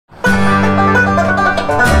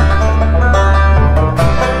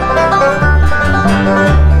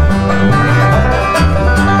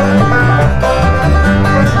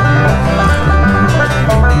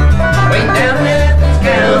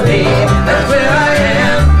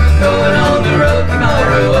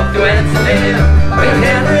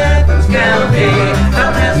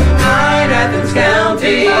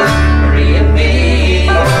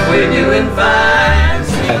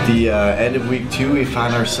week 2, we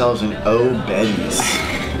find ourselves in O Betty's.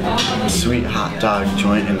 Sweet hot dog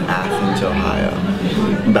joint in Athens, Ohio.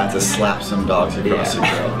 I'm about to slap some dogs across the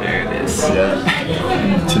grill. There it is.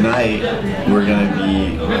 Yeah. Tonight, we're going to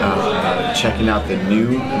be checking out the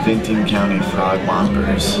new Vinton County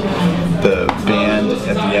Frogwhompers, the band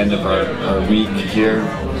at the end of our week here.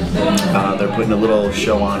 They're putting a little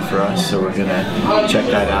show on for us, so we're going to check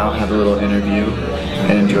that out, have a little interview,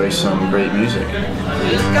 and enjoy some great music.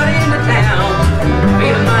 Just got into town,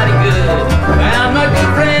 feeling mighty good. Found my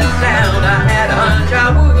good friend sound. I had a hunch I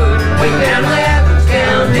would. Way down to Athens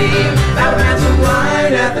County, about to have some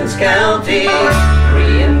wine. Athens County,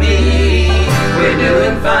 Bree and me, we're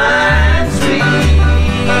doing fine. Sweet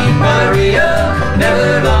Maria,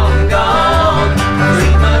 never long gone.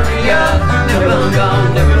 Sweet Maria, never long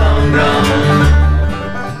gone, never long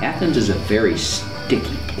gone. Athens is a very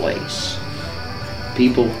sticky place.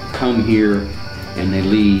 People come here and they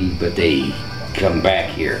leave, but they come back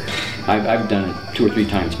here. I've done it 2 or 3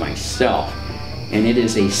 times myself, and it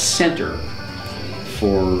is a center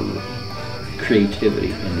for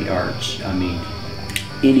creativity in the arts. I mean,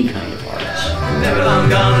 any kind of arts. Never long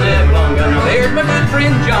gone, never long gone. There's my good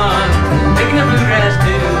friend John, picking up bluegrass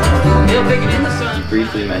too. He'll pick it in the sun.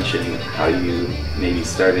 Briefly mentioning how you maybe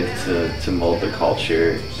started to mold the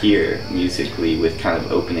culture here musically with kind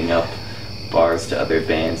of opening up bars to other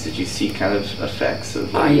bands. Did you see kind of effects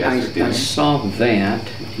of what you guys were doing? I saw that,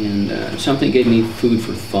 and something gave me food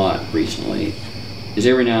for thought recently. Is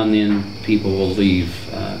every now and then people will leave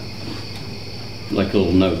like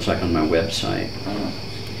little notes, like on my website,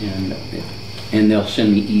 and they'll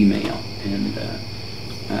send me email. And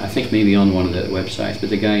I think maybe on one of the websites, but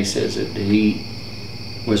the guy says that he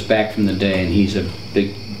was back from the day, and he's a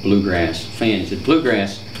big bluegrass fan. He said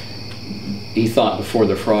bluegrass, he thought before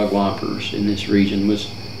the Frogwhompers in this region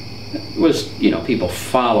was, you know, people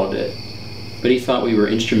followed it, but he thought we were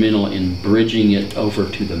instrumental in bridging it over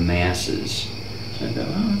to the masses. So I go,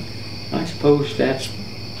 well, I suppose that's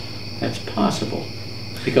possible,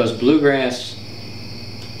 because bluegrass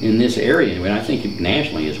in this area, and I think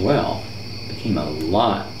nationally as well, became a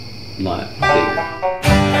lot bigger.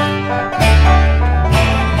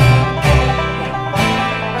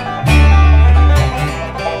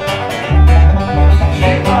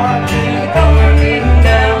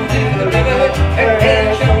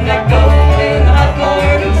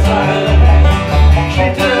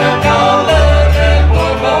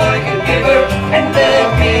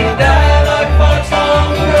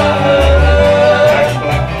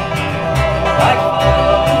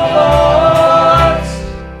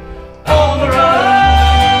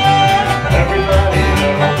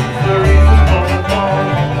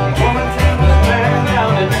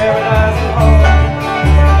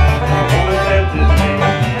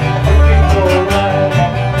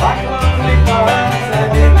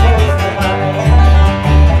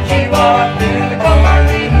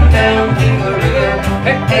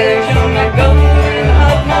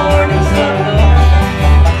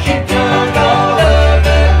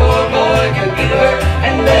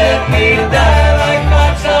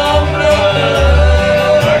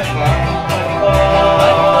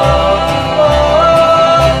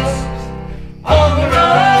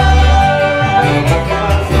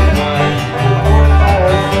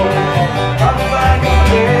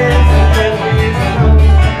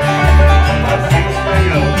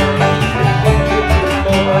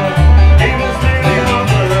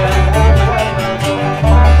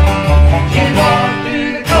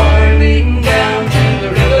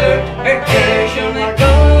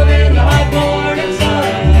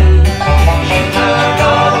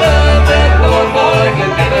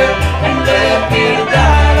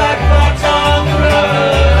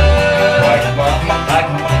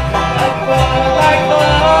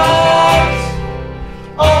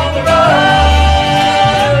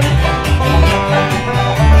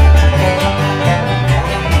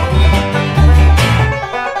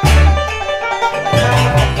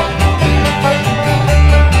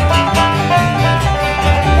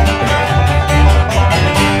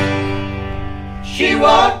 She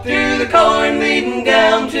walked through the corn leading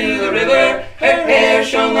down to the river. Her hair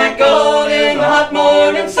shone like gold.